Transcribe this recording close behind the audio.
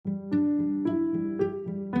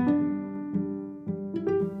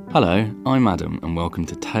Hello, I'm Adam and welcome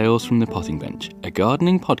to Tales from the Potting Bench, a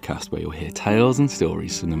gardening podcast where you'll hear tales and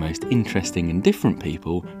stories from the most interesting and different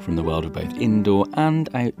people from the world of both indoor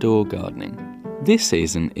and outdoor gardening. This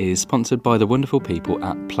season is sponsored by the wonderful people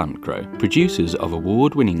at PlantGrow, producers of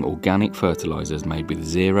award-winning organic fertilisers made with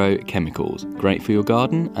zero chemicals, great for your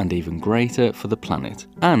garden and even greater for the planet.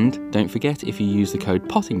 And don't forget, if you use the code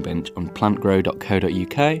PottingBench on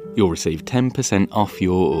plantgrow.co.uk, you'll receive 10% off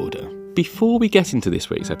your order. Before we get into this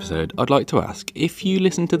week's episode, I'd like to ask, if you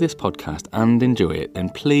listen to this podcast and enjoy it, then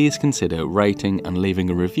please consider rating and leaving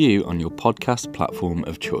a review on your podcast platform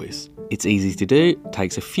of choice. It's easy to do,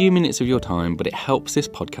 takes a few minutes of your time, but it helps this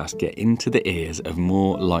podcast get into the ears of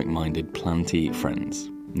more like-minded planty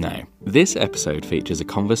friends. Now, this episode features a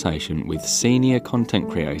conversation with senior content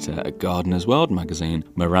creator at Gardener's World magazine,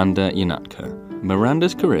 Miranda Janantka.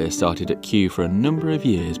 Miranda's career started at Kew for a number of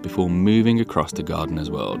years before moving across to Gardener's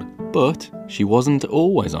World, but she wasn't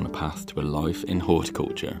always on a path to a life in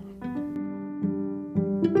horticulture.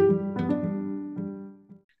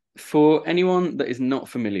 For anyone that is not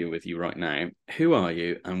familiar with you right now, who are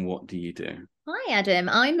you and what do you do? Hi Adam,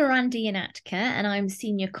 I'm Miranda Janantka and I'm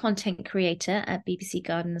senior content creator at BBC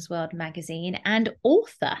Gardener's World magazine and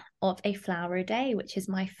author of A Flower a Day, which is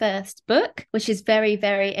my first book, which is very,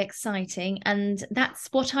 very exciting. And that's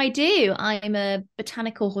what I do. I'm a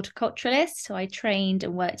botanical horticulturalist, so I trained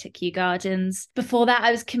and worked at Kew Gardens. Before that,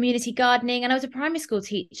 I was community gardening and I was a primary school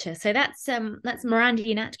teacher. So that's Miranda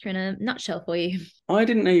Janantka in a nutshell for you. I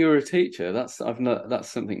didn't know you were a teacher. That's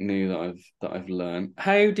something new that I've learned.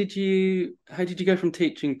 How did you go from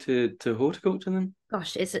teaching to horticulture then?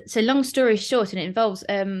 Gosh, it's a long story short, and it involves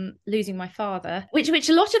losing my father, which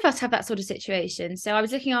a lot of us have that sort of situation. So I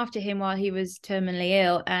was looking after him while he was terminally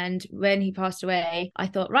ill, and when he passed away, I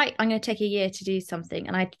thought, right, I'm going to take a year to do something.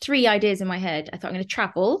 And I had three ideas in my head. I thought, I'm going to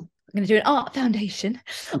travel, I'm going to do an art foundation,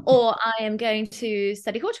 or I am going to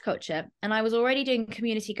study horticulture. And I was already doing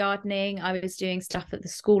community gardening. I was doing stuff at the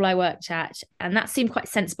school I worked at, and that seemed quite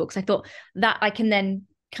sensible because I thought that I can then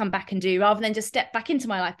come back and do rather than just step back into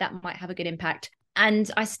my life. That might have a good impact.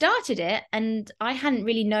 And I started it, and I hadn't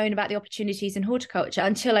really known about the opportunities in horticulture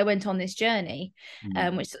until I went on this journey,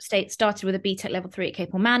 which started with a BTEC level 3 at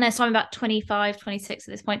Capel Manor. So I'm about 25, 26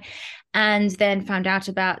 at this point, and then found out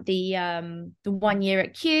about the 1 year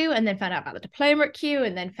at Kew, and then found out about the diploma at Kew,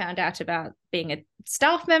 and then found out about being a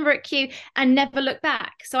staff member at Kew, and never looked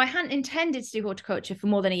back. So I hadn't intended to do horticulture for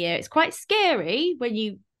more than a year. It's quite scary when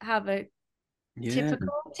you have a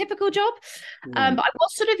typical job, but I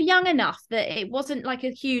was sort of young enough that it wasn't like a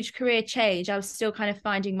huge career change. I was still kind of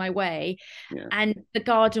finding my way, and the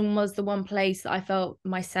garden was the one place that I felt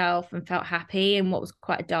myself and felt happy in what was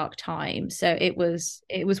quite a dark time. So it was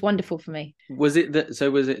wonderful for me. Was it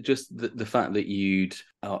just the fact that you'd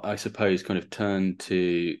I suppose kind of turn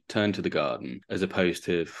to the garden as opposed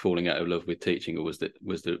to falling out of love with teaching, or was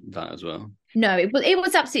that as well? No, it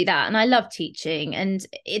was absolutely that, and I love teaching. And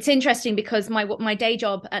it's interesting because my day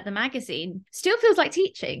job at the magazine still feels like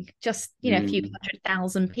teaching, just a few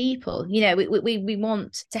 100,000 people. We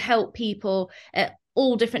want to help people at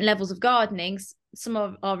all different levels of gardening. Some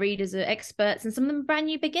of our readers are experts and some of them are brand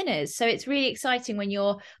new beginners. So it's really exciting when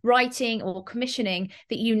you're writing or commissioning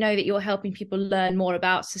that that you're helping people learn more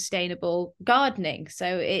about sustainable gardening.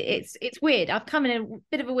 So it's weird. I've come in a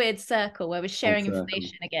bit of a weird circle where we're sharing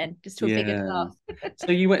information again, just to a bigger class.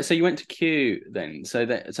 So you went to Kew then. So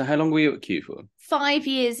how long were you at Kew for? 5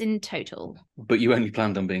 years in total. But you only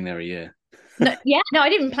planned on being there a year. No, I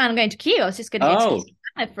didn't plan on going to Kew. I was just going to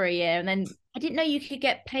get for a year, and then I didn't know you could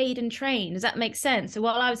get paid and trained. Does that make sense? So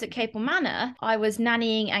while I was at Capel Manor, I was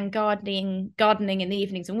nannying and gardening in the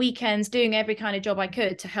evenings and weekends, doing every kind of job I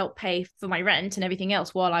could to help pay for my rent and everything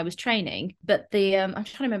else while I was training. But I'm trying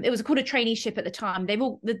to remember, it was called a traineeship at the time.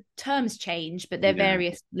 The terms change, but they're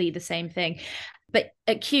variously the same thing. But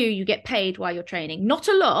at Kew, you get paid while you're training. Not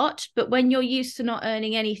a lot, but when you're used to not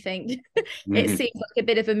earning anything, it seems like a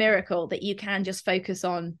bit of a miracle that you can just focus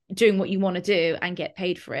on doing what you want to do and get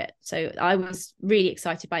paid for it. So I was really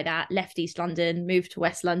excited by that. Left East London, moved to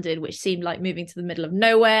West London, which seemed like moving to the middle of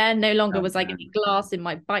nowhere. No longer was I getting glass in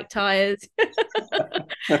my bike tires.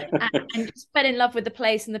 and just fell in love with the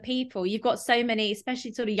place and the people. You've got so many,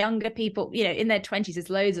 especially sort of younger people, in their 20s, there's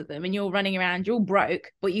loads of them, and you're running around, you're all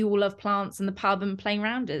broke, but you all love plants and the pub and playing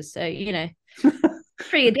rounders. So,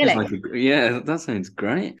 pretty idyllic. That sounds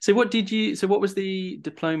great. So what was the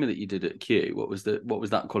diploma that you did at Kew? What was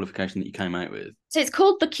that qualification that you came out with? So it's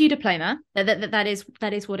called the Kew diploma. That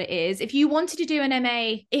is what it is. If you wanted to do an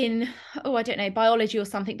MA in, I don't know, biology or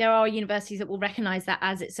something, there are universities that will recognise that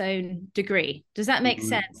as its own degree. Does that make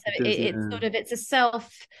sense? So it's a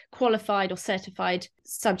self-qualified or certified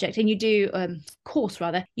subject, and you do course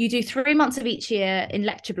rather, you do 3 months of each year in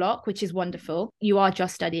lecture block, which is wonderful. You are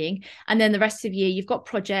just studying, and then the rest of the year you've got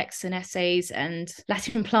projects and essays and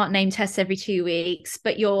Latin plant name tests every 2 weeks,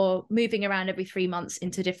 but you're moving around every 3 months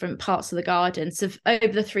into different parts of the garden. So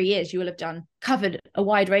over the 3 years you will have covered a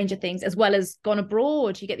wide range of things, as well as gone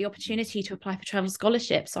abroad. You get the opportunity to apply for travel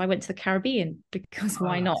scholarships, so I went to the Caribbean because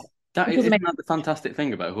why not? Isn't that the fantastic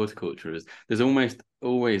thing about horticulture, is there's almost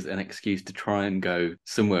always an excuse to try and go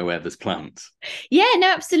somewhere where there's plants. Yeah, no,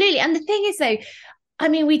 absolutely. And the thing is, though, I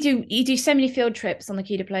mean, you do so many field trips on the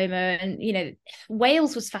Q Diploma, and, you know,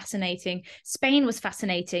 Wales was fascinating. Spain was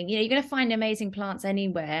fascinating. You know, you're going to find amazing plants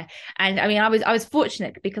anywhere. And I mean, I was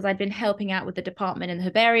fortunate because I'd been helping out with the department in the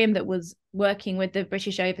herbarium that was working with the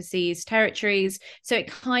British overseas territories. So it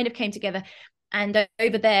kind of came together. And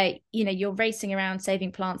over there, you know, you're racing around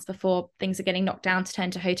saving plants before things are getting knocked down to turn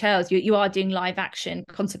to hotels. You are doing live action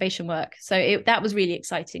conservation work. So that was really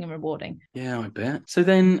exciting and rewarding. Yeah, I bet. So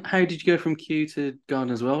then how did you go from Q to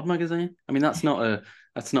Gardener's World magazine? I mean, it's not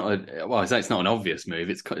an obvious move.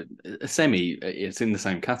 It's it's in the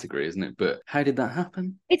same category, isn't it? But how did that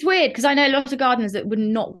happen? It's weird because I know a lot of gardeners that would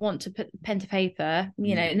not want to put pen to paper,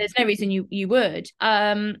 you know, and there's no reason you would.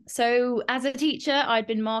 So as a teacher, I'd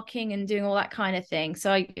been marking and doing all that kind of thing.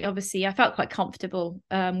 So I felt quite comfortable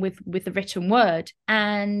with the written word.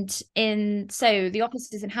 And so the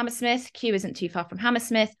office is in Hammersmith. Q isn't too far from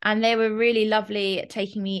Hammersmith, and they were really lovely at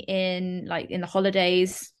taking me in, like in the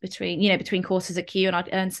holidays between courses at Q, and I'd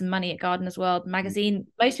earn some money at Gardener's World magazine,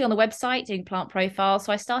 mostly on the website doing plant profiles.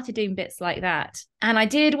 So I started doing bits like that. And I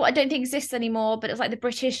did what I don't think exists anymore, but it was like the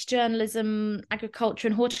British Journalism, Agriculture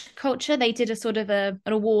and Horticulture. They did a sort of an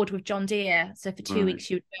award with John Deere. So for 2 weeks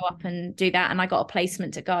you would go up and do that. And I got a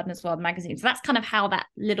placement at Gardener's World magazine. So that's kind of how that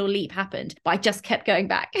little leap happened. But I just kept going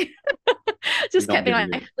back. Kept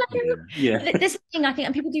being like, yeah. This thing, I think,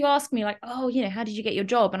 and people do ask me like, oh, you know, how did you get your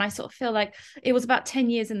job? And I sort of feel like it was about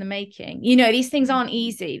 10 years in the making. You know, these things aren't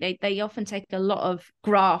easy. They often take a lot of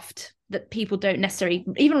graft that people don't necessarily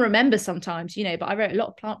even remember sometimes, you know, but I wrote a lot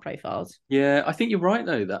of plant profiles. Yeah, I think you're right,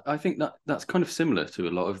 though. I think that's kind of similar to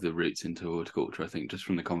a lot of the routes into horticulture, I think, just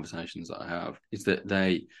from the conversations that I have, is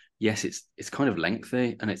that yes, it's kind of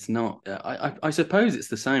lengthy, and it's not. I suppose it's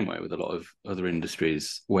the same way with a lot of other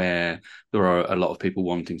industries where there are a lot of people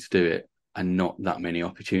wanting to do it and not that many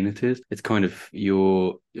opportunities. It's kind of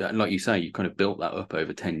like you say, you've kind of built that up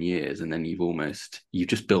over 10 years, and then you've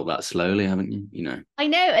just built that slowly, haven't you? You know. I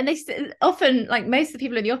know, and they often, like, most of the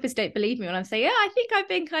people in the office don't believe me when I'm saying, yeah, I think I've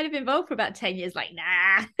been kind of involved for about 10 years. Like,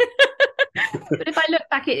 nah. But if I look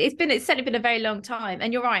back, it's certainly been a very long time.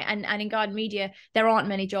 And you're right. And in garden media, there aren't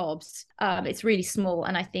many jobs. It's really small.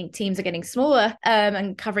 And I think teams are getting smaller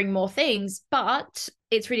and covering more things. But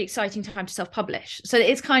it's really exciting time to self-publish. So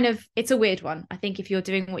it's a weird one. I think if you're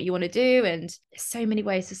doing what you want to do, and there's so many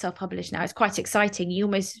ways to self-publish now, it's quite exciting. You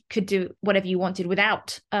almost could do whatever you wanted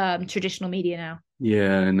without traditional media now.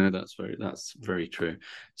 Yeah, no, that's very true.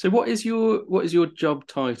 So what is your job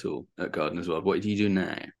title at Gardener's World? What do you do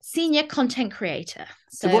now? Senior content creator.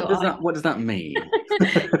 So what does that mean?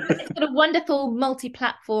 It's got a wonderful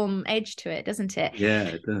multi-platform edge to it, doesn't it? Yeah,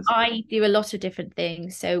 it does. I do a lot of different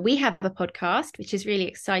things. So we have a podcast, which is really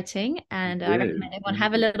exciting, and I recommend everyone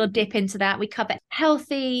have a little dip into that. We cover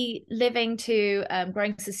healthy living to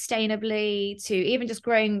growing sustainably, to even just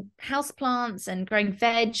growing houseplants and growing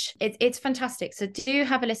veg. It's fantastic. So do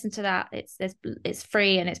have a listen to that. It's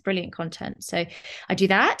free and it's brilliant content. So I do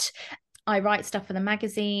that. I write stuff for the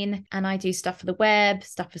magazine, and I do stuff for the web,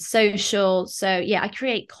 stuff for social. So yeah, I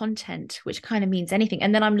create content, which kind of means anything.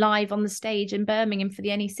 And then I'm live on the stage in Birmingham for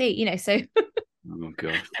the NEC, you know, so Oh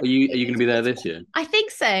gosh. Are you going to be there this year? I think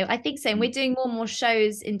so. And we're doing more and more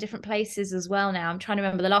shows in different places as well now. I'm trying to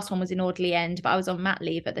remember, the last one was in Audley End, but I was on mat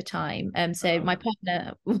leave at the time. So my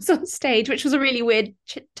partner was on stage, which was a really weird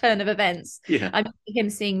turn of events. Yeah. I remember him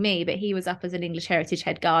seeing me, but he was up as an English Heritage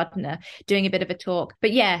head gardener doing a bit of a talk.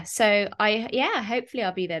 But yeah, so hopefully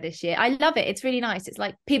I'll be there this year. I love it. It's really nice. It's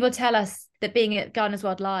like people tell us that being at Gardener's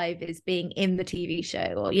World Live is being in the TV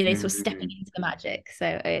show, or, you know, sort of stepping into the magic.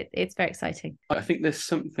 So it's very exciting. I think there's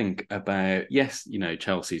something about, yes, you know,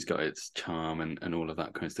 Chelsea's got its charm and all of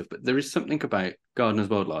that kind of stuff, but there is something about Gardener's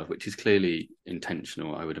World Live, which is clearly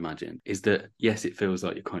intentional, I would imagine, is that, yes, it feels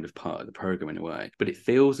like you're kind of part of the program in a way, but it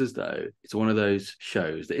feels as though it's one of those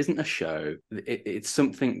shows that isn't a show. It's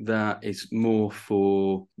something that is more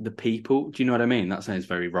for the people. Do you know what I mean? That sounds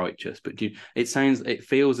very righteous, but it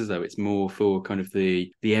feels as though it's more for kind of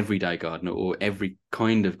the everyday gardener, or every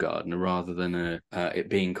kind of gardener rather than it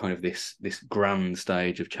being kind of this grand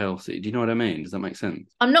stage of Chelsea. Do you know what I mean? Does that make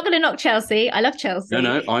sense? I'm not going to knock Chelsea. I love Chelsea.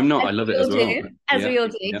 No, I'm not. As I love we it all as well. do, as Yeah, we all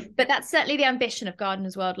do. yeah, But that's certainly the ambition of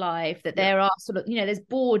Gardeners World Live, that yeah. there are sort of, there's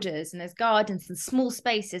borders and there's gardens and small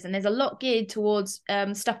spaces, and there's a lot geared towards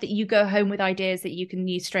stuff that you go home with ideas that you can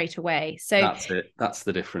use straight away. So That's it. That's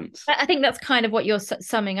the difference. I think that's kind of what you're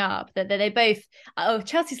summing up, that they both,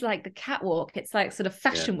 Chelsea's like the catwalk. It's like sort of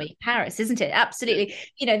fashion week, Paris, isn't it? Absolutely.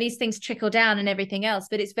 Yeah. These things trickle down and everything else,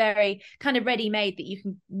 but it's very kind of ready made, that you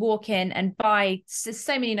can walk in and buy.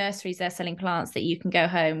 So many nurseries there selling plants that you can go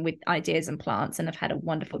home with ideas and plants and have had a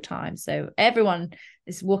wonderful time. So everyone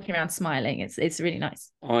is walking around smiling. It's really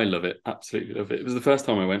nice. I love it. Absolutely love it. It was the first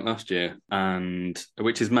time I went last year, and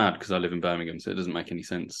which is mad because I live in Birmingham, so it doesn't make any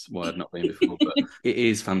sense why I've not been before. But it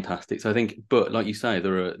is fantastic. So I think, but like you say,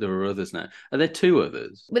 there are others now. Are there two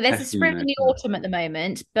others? Well, there's a spring and the autumn at the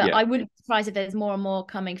moment, but I wouldn't be surprised if there's more and more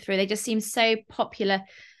coming through. They just seem so popular.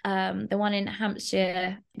 The one in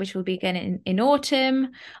Hampshire, which will be again in autumn,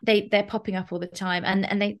 they're popping up all the time,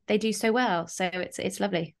 and they do so well. So it's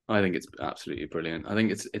lovely. I think it's absolutely brilliant. I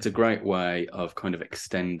think it's a great way of kind of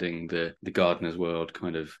extending the Gardener's World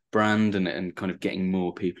kind of brand and kind of getting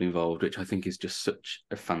more people involved, which I think is just such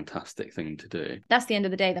a fantastic thing to do. That's the end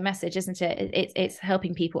of the day, the message, isn't it? It's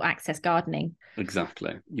helping people access gardening.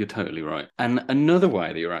 Exactly. You're totally right. And another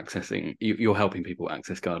way that you're helping people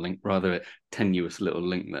access gardening, rather tenuous little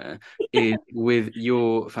link there, is with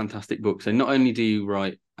your fantastic book. So not only do you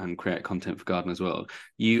write and create content for Gardener's World,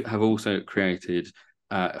 you have also created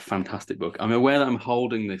a fantastic book. I'm aware that I'm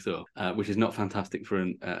holding this up, which is not fantastic for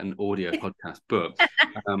an audio podcast, but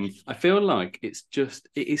I feel like it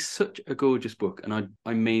is such a gorgeous book, and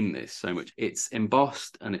I mean this so much. It's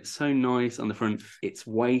embossed and it's so nice on the front. It's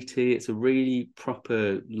weighty. It's a really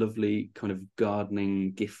proper, lovely kind of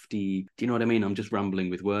gardening, gifty. Do you know what I mean? I'm just rambling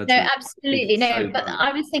with words. No, absolutely. No, so but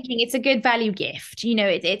I was thinking it's a good value gift.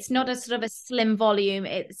 It's not a sort of a slim volume.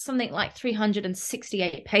 It's something like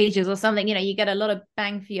 368 pages or something. You get a lot of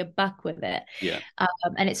bang for your buck with it. Yeah.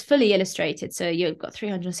 And it's fully illustrated. So you've got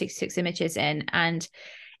 366 images in, and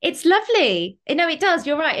it's lovely. It does.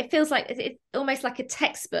 You're right. It feels like it's almost like a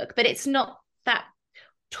textbook, but it's not that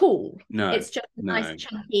tall. No, it's just a nice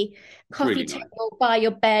chunky coffee really table nice. by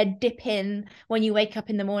your bed, dip in when you wake up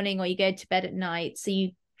in the morning or you go to bed at night, so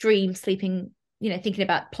you dream sleeping, thinking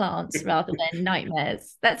about plants rather than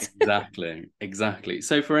nightmares. That's exactly.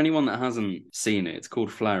 So for anyone that hasn't seen it, it's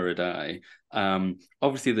called Flower a Day.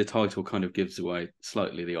 Obviously the title kind of gives away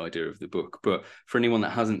slightly the idea of the book, but for anyone that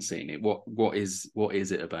hasn't seen it, what is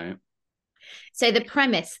it about? So the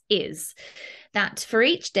premise is that for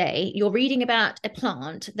each day you're reading about a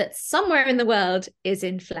plant that somewhere in the world is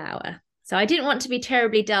in flower. So I didn't want to be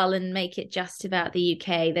terribly dull and make it just about the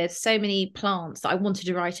UK. There's so many plants that I wanted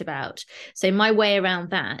to write about. So my way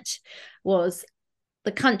around that was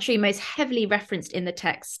the country most heavily referenced in the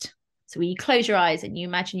text. So when you close your eyes and you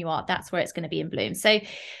imagine that's where it's going to be in bloom. So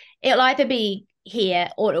it'll either be here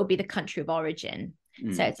or it'll be the country of origin.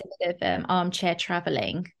 So it's a bit of armchair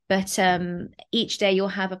traveling. But each day you'll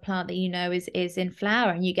have a plant that is in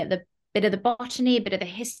flower, and you get the bit of the botany, a bit of the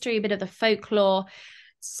history, a bit of the folklore.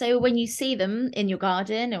 So when you see them in your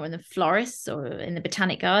garden or in the florists or in the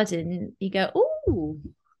botanic garden, you go, ooh.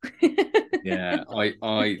 Yeah,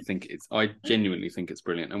 I genuinely think it's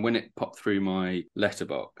brilliant. And when it popped through my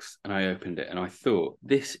letterbox and I opened it and I thought,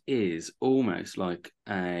 this is almost like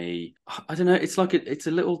I don't know, it's like it's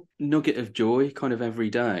a little nugget of joy kind of every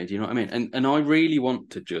day. Do you know what I mean? And I really want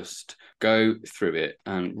to just go through it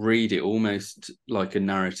and read it almost like a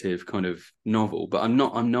narrative kind of novel, but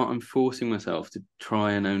I'm forcing myself to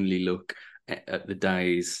try and only look at the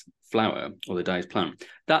day's flower or the day's plant.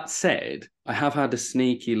 That said, I have had a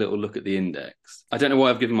sneaky little look at the index. I don't know why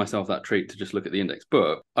I've given myself that treat to just look at the index,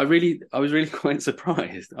 but I was really quite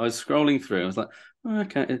surprised. I was scrolling through, I was like, oh,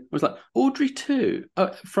 okay. I was like, Audrey 2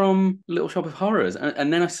 from Little Shop of Horrors.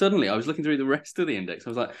 And then I was looking through the rest of the index. I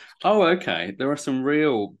was like, oh, okay, there are some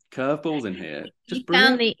real curveballs in here. Just you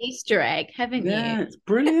found the Easter egg, haven't you? Yeah, it's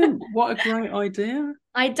brilliant. What a great idea.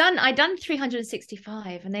 I done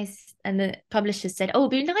 365, and the publishers said, "Oh,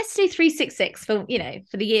 it'd be nice to do 366 for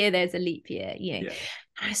the year there's a leap year." Yeah.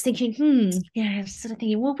 I was thinking, I was sort of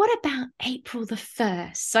thinking, well, what about April the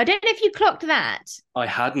 1st? So I don't know if you clocked that. I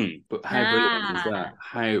hadn't, but how brilliant is that?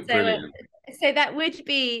 How brilliant. So that would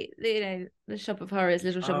be, the Shop of Horrors,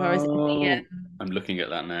 Little Shop of Horrors. I'm looking at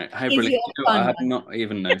that now. How brilliant. I had not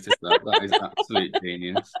even noticed that. That is absolute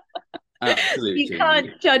genius. Absolutely. You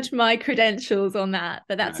can't judge my credentials on that,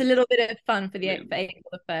 but that's a little bit of fun for April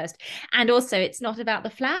the 1st. And also, it's not about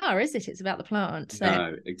the flower, is it? It's about the plant. So.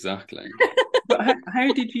 No, exactly. But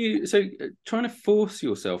how did you, so trying to force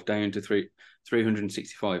yourself down to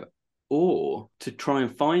 365 or to try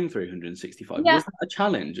and find 365, Yeah. was that a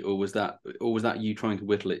challenge, or was that you trying to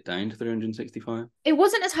whittle it down to 365? It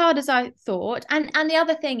wasn't as hard as I thought. And the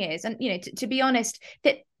other thing is, and to be honest,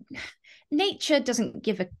 that nature doesn't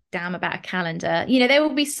give a damn about a calendar. There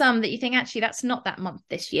will be some that you think, actually, that's not that month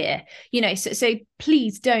this year. So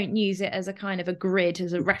please don't use it as a kind of a grid,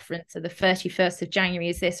 as a reference to the 31st of January.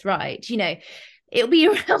 Is this right? It'll be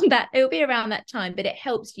around that time, but it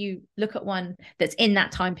helps you look at one that's in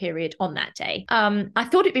that time period on that day. I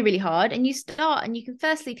thought it'd be really hard, and you can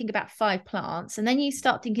firstly think about 5 plants, and then you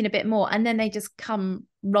start thinking a bit more, and then they just come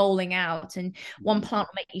rolling out, and one plant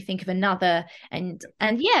will make you think of another, and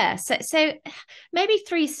yeah, so maybe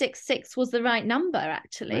 366 was the right number,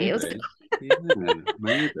 actually. It was. Yeah,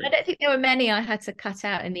 maybe. I don't think there were many I had to cut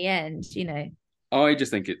out in the end. I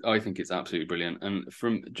think it's absolutely brilliant. And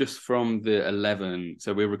from the 11,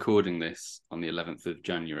 so we're recording this on the 11th of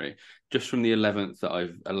January, just from the 11th that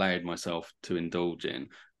I've allowed myself to indulge in,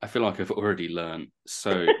 I feel like I've already learned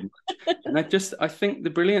so much. And I think the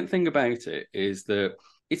brilliant thing about it is that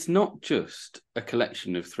it's not just a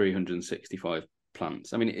collection of 365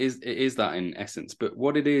 plants. I mean, it is that in essence, but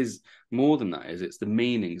what it is more than that is it's the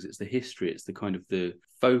meanings, it's the history, it's the kind of the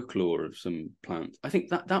folklore of some plants. I think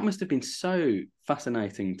that must have been so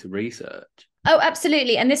fascinating to research. Oh,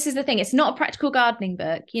 absolutely. And this is the thing. It's not a practical gardening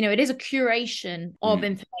book. It is a curation of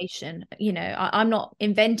information. I'm not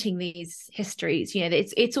inventing these histories.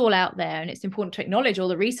 It's all out there, and it's important to acknowledge all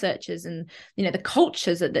the researchers and, the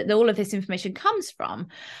cultures that all of this information comes from.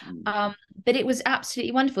 But it was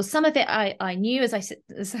absolutely wonderful. Some of it I knew, as I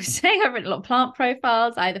was saying, I've written a lot of plant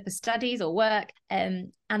profiles, either for studies or work.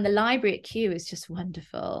 And the library at Kew is just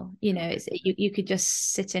wonderful. You could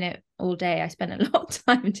just sit in it all day. I spent a lot of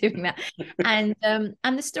time doing that. And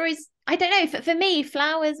the stories, I don't know, for me,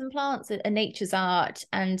 flowers and plants are nature's art.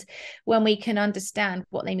 And when we can understand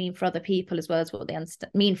what they mean for other people as well as what they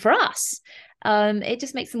mean for us, it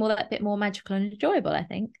just makes them all that bit more magical and enjoyable, I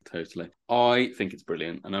think. Totally. I think it's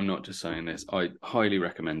brilliant, and I'm not just saying this. I highly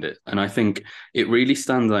recommend it, and I think it really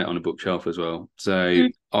stands out on a bookshelf as well. So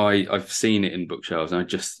I've seen it in bookshelves, and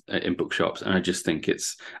in bookshops, and I just think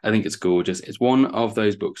it's gorgeous. It's one of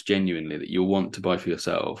those books genuinely that you'll want to buy for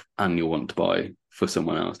yourself and you'll want to buy for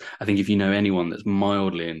someone else. I think if you know anyone that's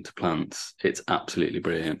mildly into plants, it's absolutely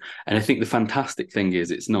brilliant. And I think the fantastic thing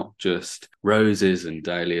is it's not just roses and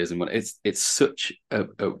dahlias and what it's such a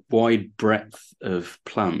wide breadth of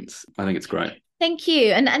plants. I think it's great. Thank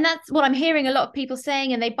you. And that's what I'm hearing a lot of people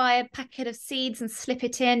saying, and they buy a packet of seeds and slip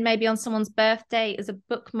it in maybe on someone's birthday as a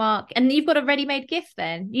bookmark, and you've got a ready-made gift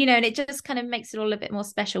then, and it just kind of makes it all a bit more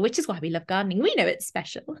special, which is why we love gardening. We know it's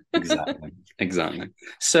special. Exactly.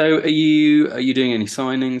 So are you doing any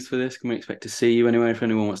signings for this? Can we expect to see you anywhere if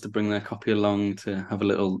anyone wants to bring their copy along to have a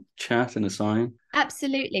little chat and a sign?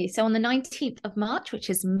 Absolutely. So on the 19th of March, which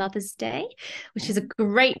is Mother's Day, which is a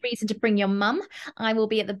great reason to bring your mum, I will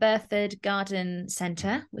be at the Burford Garden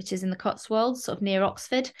Centre, which is in the Cotswolds, sort of near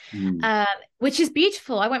Oxford, which is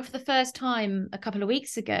beautiful. I went for the first time a couple of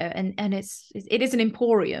weeks ago, and it is an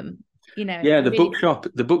emporium. Yeah,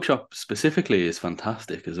 the bookshop specifically is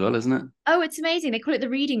fantastic as well, isn't it? Oh, it's amazing. They call it the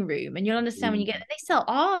reading room, and you'll understand when you get there. They sell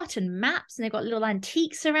art and maps, and they've got little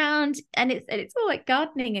antiques around, and it's all like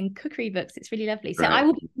gardening and cookery books. It's really lovely. So I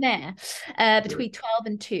will be there between 12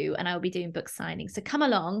 and 2, and I will be doing book signings. So come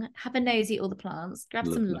along, have a nosy at all the plants, grab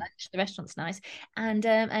some lunch. The restaurant's nice, and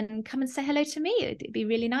come and say hello to me. It'd be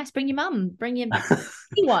really nice. Bring your mum, bring your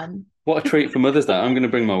anyone. What a treat for Mother's Day. I'm going to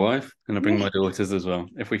bring my wife and I'll bring my daughters as well,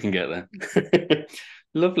 if we can get there.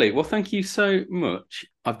 Lovely. Well, thank you so much.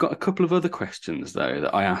 I've got a couple of other questions, though,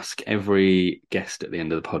 that I ask every guest at the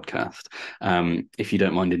end of the podcast, if you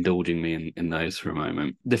don't mind indulging me in those for a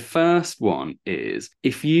moment. The first one is,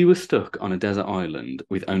 if you were stuck on a desert island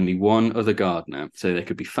with only one other gardener, so they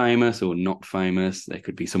could be famous or not famous, they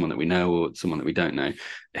could be someone that we know or someone that we don't know,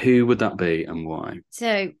 who would that be and why?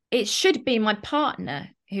 So it should be my partner,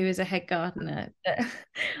 who is a head gardener.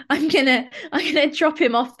 I'm gonna drop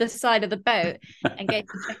him off the side of the boat and get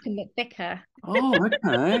to check and look thicker. Oh,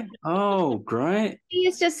 okay. Oh, great. She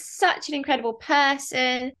is just such an incredible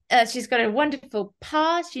person. She's got a wonderful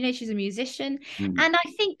past. She's a musician, and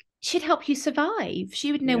I think she'd help you survive.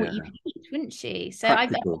 She would know what you eat, wouldn't she? So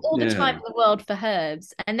I've got all the time in the world for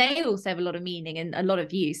herbs, and they also have a lot of meaning and a lot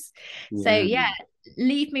of use. So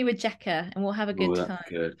leave me with Jekka and we'll have a good time.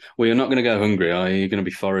 Good. Well, you're not going to go hungry, are you? You're going to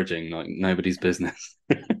be foraging like nobody's business.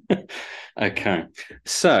 Okay.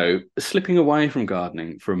 So, slipping away from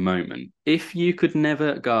gardening for a moment, if you could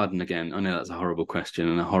never garden again, I know that's a horrible question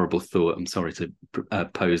and a horrible thought. I'm sorry to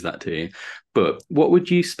pose that to you, but what would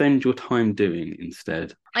you spend your time doing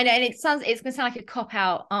instead? I know, and it's going to sound like a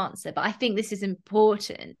cop-out answer, but I think this is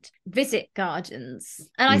important. Visit gardens.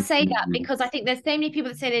 And I say that Mhm. because I think there's so many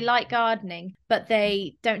people that say they like gardening, but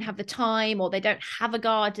they don't have the time or they don't have a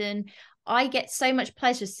garden. I get so much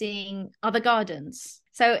pleasure seeing other gardens.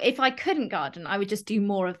 So if I couldn't garden, I would just do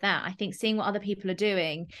more of that. I think seeing what other people are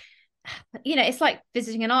doing, it's like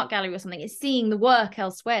visiting an art gallery or something. It's seeing the work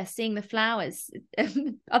elsewhere, seeing the flowers.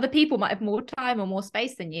 Other people might have more time or more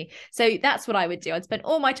space than you. So that's what I would do. I'd spend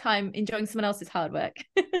all my time enjoying someone else's hard work.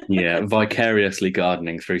 Yeah, vicariously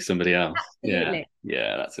gardening through somebody else. Yeah, Absolutely.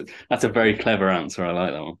 yeah, that's a very clever answer. I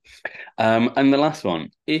like that one. And the last one,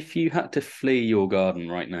 if you had to flee your garden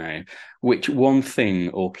right now, which one thing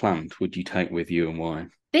or plant would you take with you and why?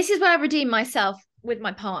 This is where I redeem myself with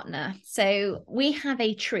my partner. So we have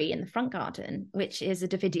a tree in the front garden, which is a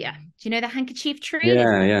Davidia. Do you know the handkerchief tree?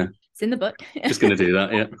 Yeah, yeah. It's in the book. Just gonna do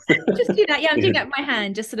that, yeah. Just do that. Yeah, I'm doing Yeah. that with my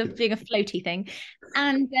hand, just sort of doing a floaty thing.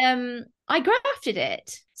 And I grafted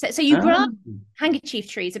it. So you Ah. graft handkerchief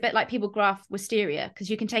trees a bit like people graft wisteria, because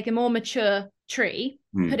you can take a more mature tree,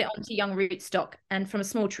 put it onto young rootstock, and from a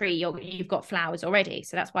small tree you've got flowers already.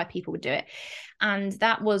 So that's why people would do it. And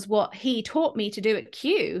that was what he taught me to do at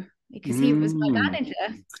Kew, because he was my manager.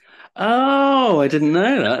 Oh, I didn't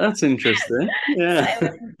know that. That's interesting. So,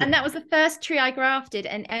 Yeah. and that was the first tree I grafted.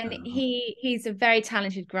 And he's a very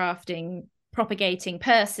talented grafting, propagating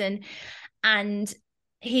person. And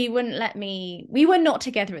he wouldn't let me, we were not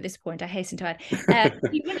together at this point, I hasten to add.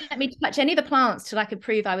 He wouldn't let me touch any of the plants till I could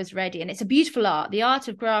prove I was ready. And it's a beautiful art. The art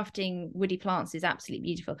of grafting woody plants is absolutely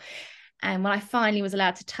beautiful. And when I finally was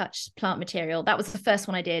allowed to touch plant material, that was the first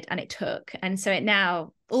one I did, and it took. And so it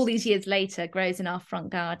now, all these years later, grows in our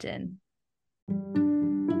front garden.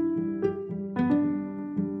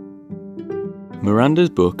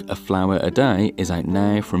 Miranda's book, A Flower a Day, is out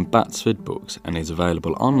now from Batsford Books and is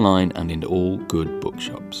available online and in all good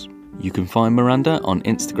bookshops. You can find Miranda on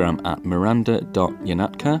Instagram at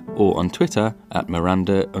miranda.janantka or on Twitter at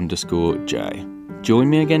miranda_j. Join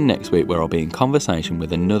me again next week where I'll be in conversation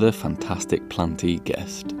with another fantastic planty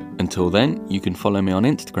guest. Until then, you can follow me on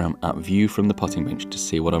Instagram at viewfromthepottingbench to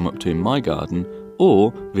see what I'm up to in my garden,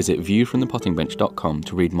 or visit viewfromthepottingbench.com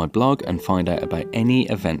to read my blog and find out about any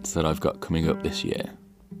events that I've got coming up this year.